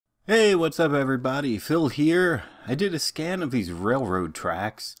Hey, what's up everybody? Phil here. I did a scan of these railroad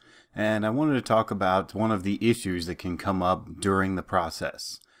tracks and I wanted to talk about one of the issues that can come up during the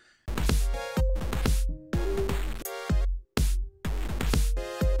process.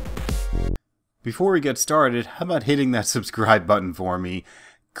 Before we get started, how about hitting that subscribe button for me,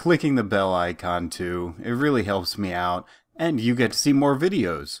 clicking the bell icon too. It really helps me out and you get to see more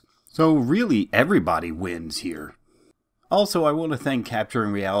videos. So really everybody wins here. Also, I want to thank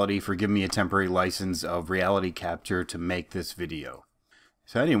Capturing Reality for giving me a temporary license of reality capture to make this video.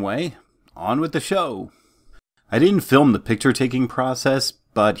 So anyway, on with the show. I didn't film the picture taking process,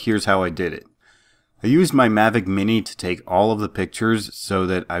 but here's how I did it. I used my Mavic Mini to take all of the pictures so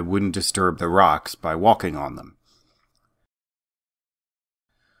that I wouldn't disturb the rocks by walking on them.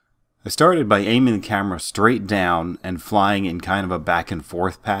 I started by aiming the camera straight down and flying in kind of a back and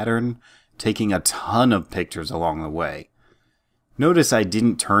forth pattern, taking a ton of pictures along the way. Notice I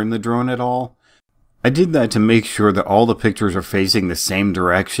didn't turn the drone at all. I did that to make sure that all the pictures are facing the same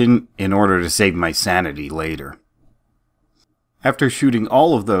direction in order to save my sanity later. After shooting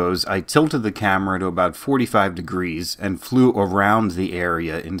all of those, I tilted the camera to about 45 degrees and flew around the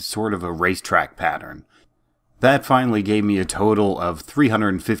area in sort of a racetrack pattern. That finally gave me a total of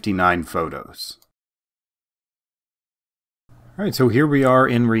 359 photos. Alright, so here we are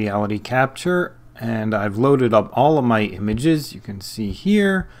in reality capture. And I've loaded up all of my images. You can see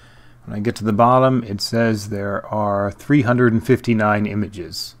here, when I get to the bottom, it says there are 359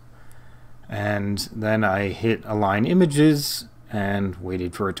 images. And then I hit Align Images and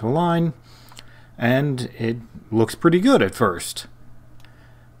waited for it to align. And it looks pretty good at first.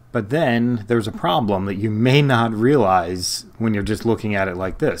 But then there's a problem that you may not realize when you're just looking at it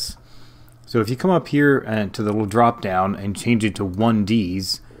like this. So if you come up here and to the little drop down and change it to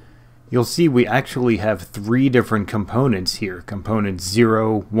 1Ds, you'll see we actually have three different components here, components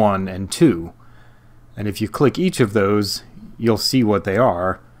 0, 1, and 2. And if you click each of those, you'll see what they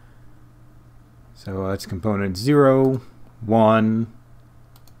are. So that's component 0, 1,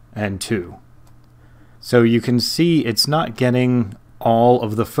 and 2. So you can see it's not getting all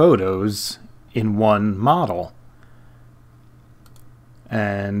of the photos in one model.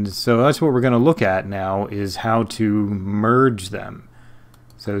 And so that's what we're going to look at now, is how to merge them.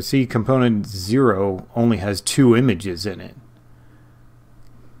 So see, component 0 only has 2 images in it.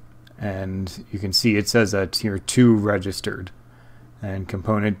 And you can see it says that here 2 registered. And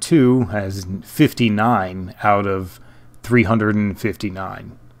component 2 has 59 out of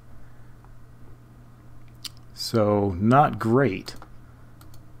 359. So not great.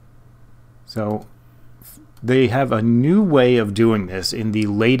 So they have a new way of doing this in the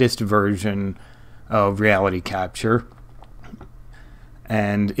latest version of reality capture.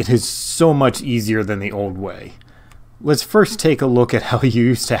 And it is so much easier than the old way. Let's first take a look at how you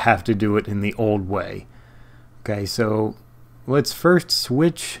used to have to do it in the old way. Okay, so let's first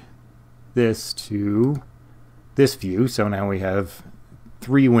switch this to this view. So now we have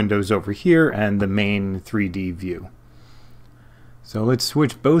 3 windows over here and the main 3D view. So let's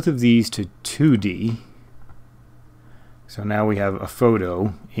switch both of these to 2D. So now we have a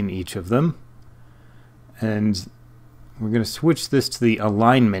photo in each of them. And we're going to switch this to the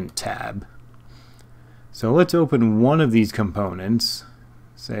alignment tab. So let's open one of these components.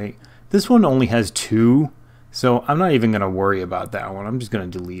 Say, this one only has 2, so I'm not even going to worry about that one. I'm just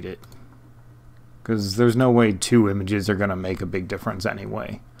going to delete it, because there's no way 2 images are going to make a big difference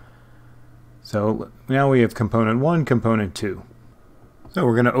anyway. So now we have component 1, component 2. So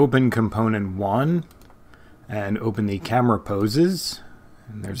we're going to open component 1 and open the camera poses.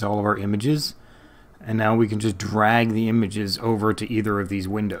 And there's all of our images. And now we can just drag the images over to either of these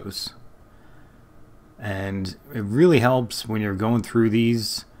windows. And it really helps when you're going through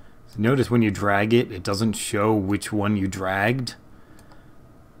these. Notice when you drag it, it doesn't show which one you dragged.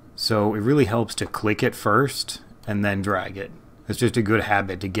 So it really helps to click it first and then drag it. It's just a good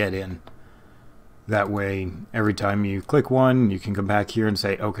habit to get in. That way, every time you click one, you can come back here and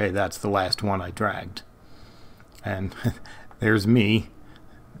say, okay, that's the last one I dragged. And there's me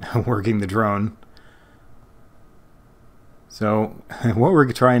working the drone. So what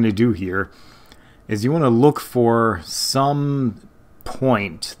we're trying to do here is you want to look for some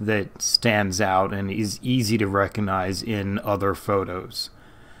point that stands out and is easy to recognize in other photos.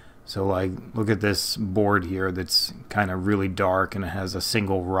 So like, look at this board here that's kind of really dark and it has a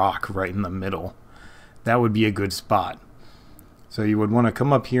single rock right in the middle. That would be a good spot. So you would want to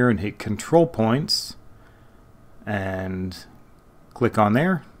come up here and hit control points and click on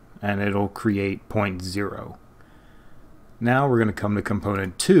there and it'll create point 0. Now we're going to come to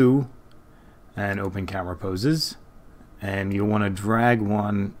component 2 and open camera poses. and you'll want to drag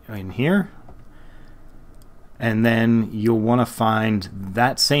one in here, and then you'll want to find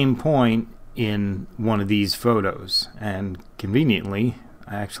that same point in one of these photos, and conveniently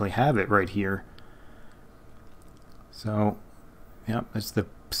I actually have it right here. So yep, it's the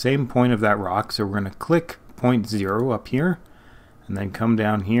same point of that rock, so we're going to click point 0 up here and then come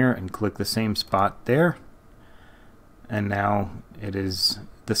down here and click the same spot there, and now it is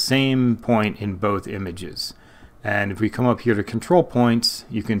the same point in both images. And if we come up here to control points,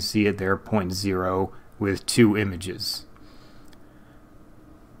 you can see it there, point 0 with 2 images.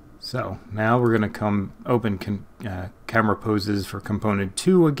 So now we're going to come open camera poses for component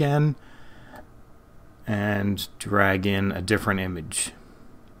 2 again and drag in a different image.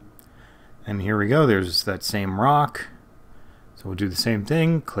 And here we go, there's that same rock. So we'll do the same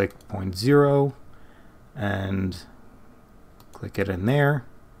thing, click point 0 and click it in there.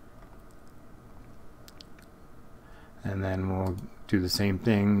 And then we'll do the same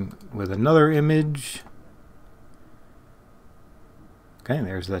thing with another image. Okay,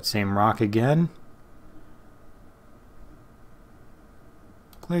 there's that same rock again.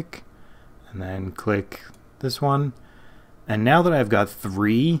 Click, and then click this one. And now that I've got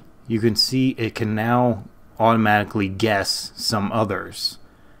 3, you can see it can now automatically guess some others.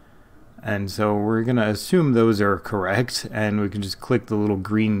 And so we're going to assume those are correct, and we can just click the little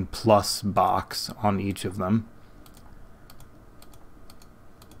green plus box on each of them.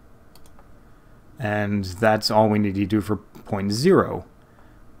 And that's all we need to do for point 0.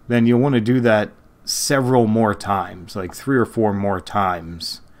 Then you'll want to do that several more times, like 3 or 4 more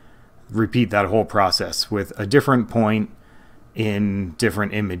times. Repeat that whole process with a different point in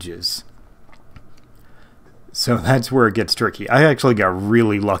different images. So that's where it gets tricky. I actually got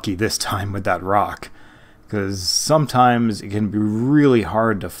really lucky this time with that rock, because sometimes it can be really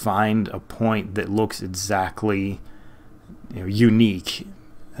hard to find a point that looks exactly, unique.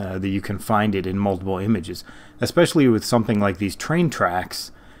 That you can find it in multiple images, especially with something like these train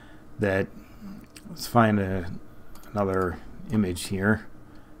tracks. That, let's find another image here.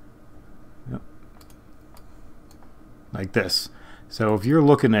 Yep. Like this. So if you're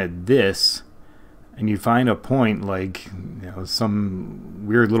looking at this and you find a point like some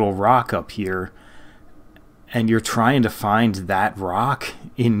weird little rock up here, and you're trying to find that rock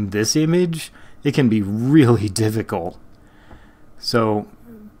in this image, it can be really difficult. So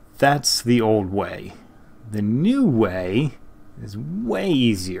that's the old way. The new way is way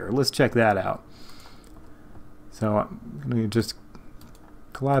easier. Let's check that out. So I'm going to just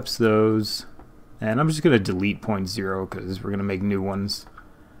collapse those, and I'm just going to delete point 0 because we're going to make new ones.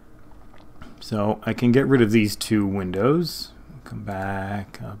 So I can get rid of these 2 windows. Come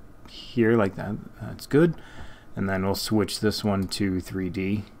back up here like that. That's good. And then we'll switch this one to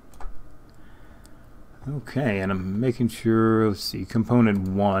 3D. Okay, and I'm making sure, let's see, component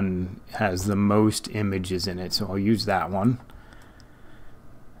 1 has the most images in it, so I'll use that one.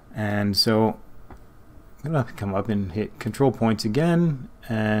 And so I'm going to come up and hit control points again,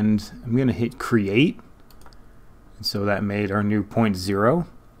 and I'm going to hit create. And so that made our new point 0.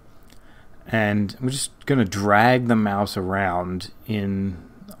 And I'm just going to drag the mouse around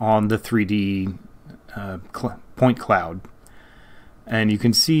on the 3D point cloud. And you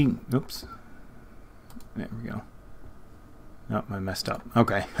can see, oops. There we go. Nope, I messed up.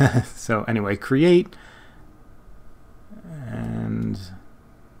 Okay. So anyway, create. And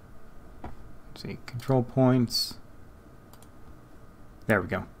let's see, control points. There we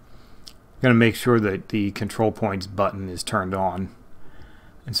go. I'm going to make sure that the control points button is turned on.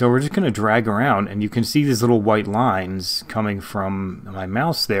 And so we're just going to drag around, and you can see these little white lines coming from my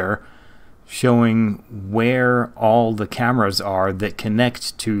mouse there, showing where all the cameras are that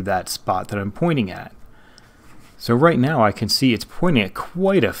connect to that spot that I'm pointing at. So right now I can see it's pointing at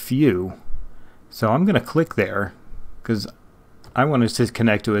quite a few. So I'm going to click there because I want us to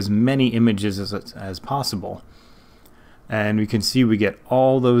connect to as many images as possible. And we can see we get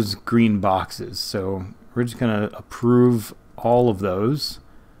all those green boxes. So we're just going to approve all of those.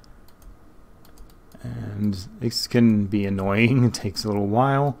 And this can be annoying. It takes a little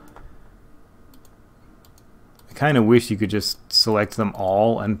while. I kind of wish you could just select them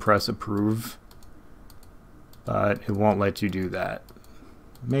all and press approve. But it won't let you do that.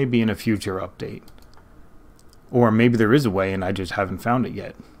 Maybe in a future update. Or maybe there is a way and I just haven't found it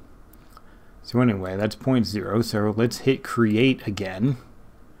yet. So anyway, that's point 0. So let's hit create again.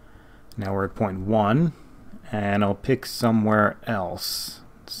 Now we're at point 1. And I'll pick somewhere else.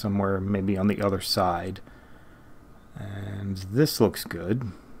 Somewhere maybe on the other side. And this looks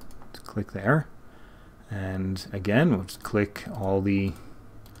good. Let's click there. And again, we'll just click all the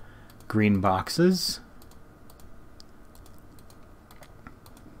green boxes.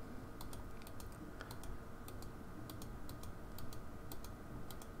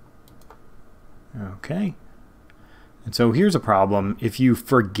 Okay. And so here's a problem. If you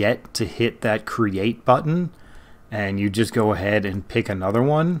forget to hit that create button and you just go ahead and pick another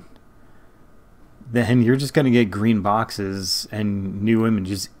one, then you're just going to get green boxes and new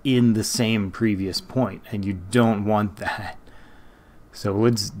images in the same previous point, and you don't want that. So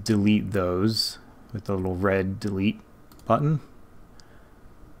let's delete those with the little red delete button.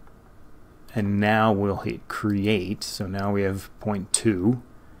 And now we'll hit create. So now we have point 2.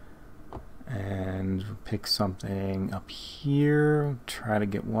 And pick something up here. Try to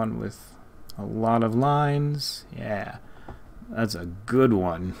get one with a lot of lines. Yeah, that's a good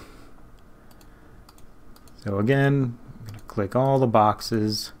one. So again, I'm going to click all the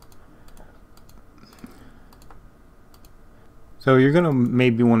boxes. So you're going to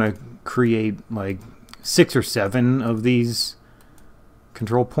maybe want to create like 6 or 7 of these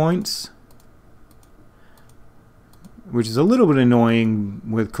control points, which is a little bit annoying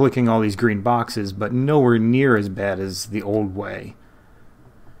with clicking all these green boxes, but nowhere near as bad as the old way.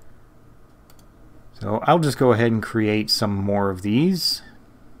 So I'll just go ahead and create some more of these.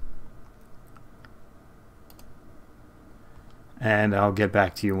 And I'll get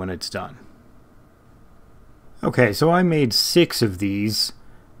back to you when it's done. Okay, so I made 6 of these,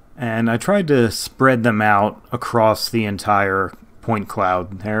 and I tried to spread them out across the entire point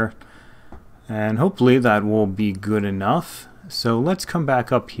cloud there. And hopefully that will be good enough. So let's come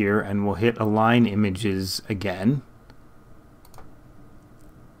back up here and we'll hit align images again.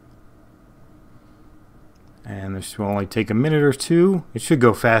 And this will only take a minute or two. It should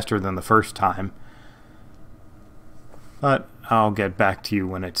go faster than the first time. But I'll get back to you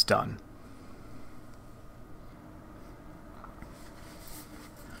when it's done.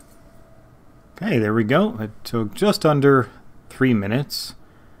 Okay, there we go. It took just under 3 minutes.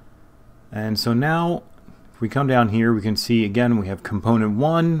 And so now, if we come down here, we can see again we have component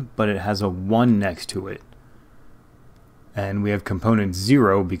 1, but it has a 1 next to it. And we have component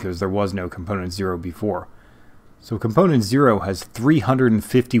 0 because there was no component 0 before. So component 0 has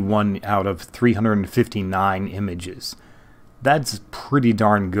 351 out of 359 images. That's pretty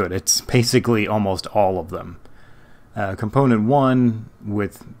darn good. It's basically almost all of them. Component 1,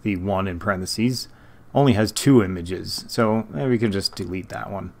 with the 1 in parentheses, only has 2 images. So we can just delete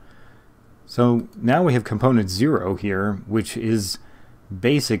that one. So now we have component 0 here, which is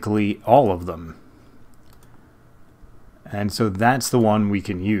basically all of them. And so that's the one we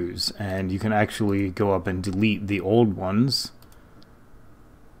can use. And you can actually go up and delete the old ones.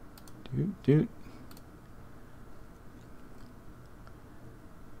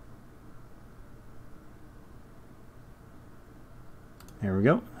 There we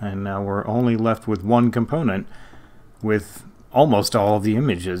go. And now we're only left with 1 component with almost all of the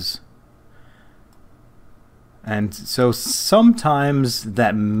images. And so sometimes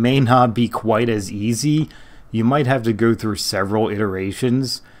that may not be quite as easy. You might have to go through several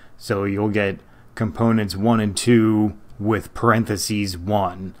iterations. So you'll get components 1 and 2 with parentheses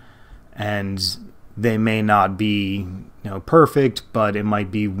 1. And they may not be, perfect, but it might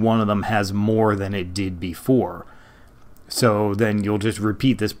be one of them has more than it did before. So then you'll just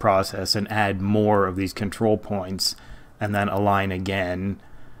repeat this process and add more of these control points and then align again.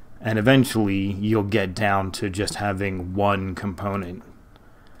 And eventually you'll get down to just having 1 component.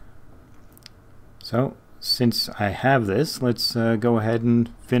 So since I have this, let's go ahead and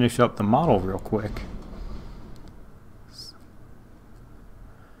finish up the model real quick.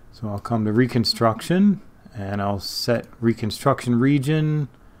 So I'll come to reconstruction and I'll set reconstruction region.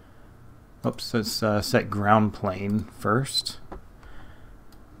 Oops, let's set ground plane first.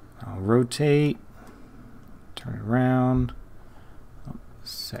 I'll rotate, turn it around,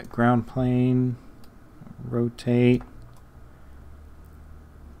 set ground plane, rotate,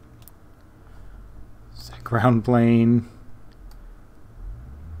 set ground plane,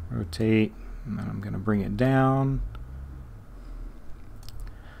 rotate, and then I'm going to bring it down.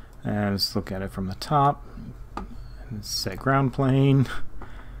 And let's look at it from the top. And set ground plane.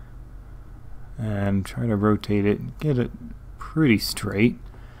 And try to rotate it, get it pretty straight.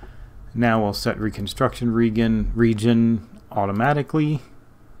 Now we'll set reconstruction region automatically.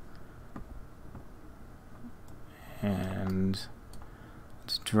 And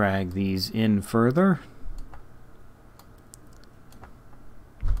let's drag these in further.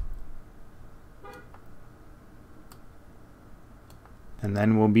 And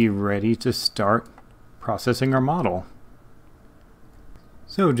then we'll be ready to start processing our model.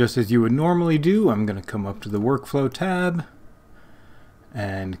 So just as you would normally do, I'm going to come up to the workflow tab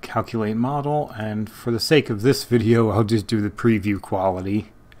and calculate model, and for the sake of this video I'll just do the preview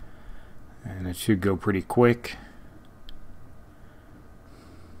quality and it should go pretty quick.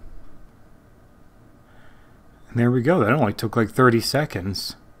 And there we go. That only took like 30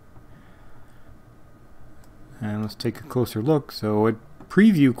 seconds. And let's take a closer look. So at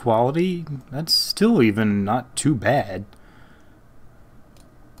preview quality, that's still even not too bad.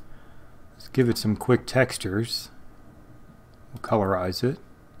 Let's give it some quick textures. We'll colorize it.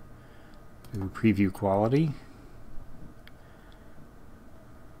 Do preview quality.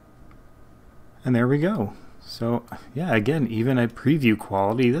 And there we go. So yeah, again, even at preview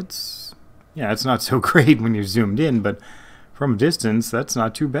quality, that's, yeah, it's not so great when you're zoomed in, but from a distance, that's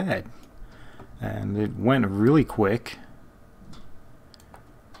not too bad. And it went really quick.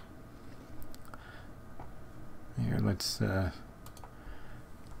 Here, let's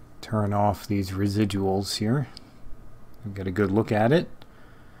turn off these residuals here. Get a good look at it.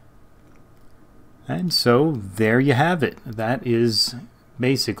 And so there you have it. That is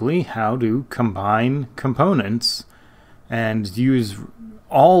basically how to combine components and use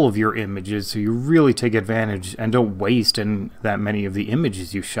all of your images so you really take advantage and don't waste that many of the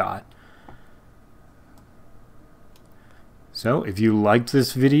images you shot. So if you liked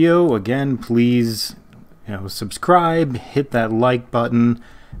this video, again, please subscribe, hit that like button,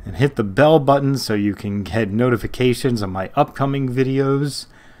 and hit the bell button so you can get notifications on my upcoming videos.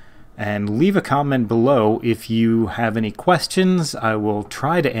 And leave a comment below if you have any questions. I will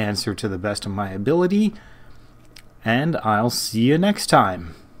try to answer to the best of my ability. And I'll see you next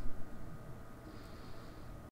time.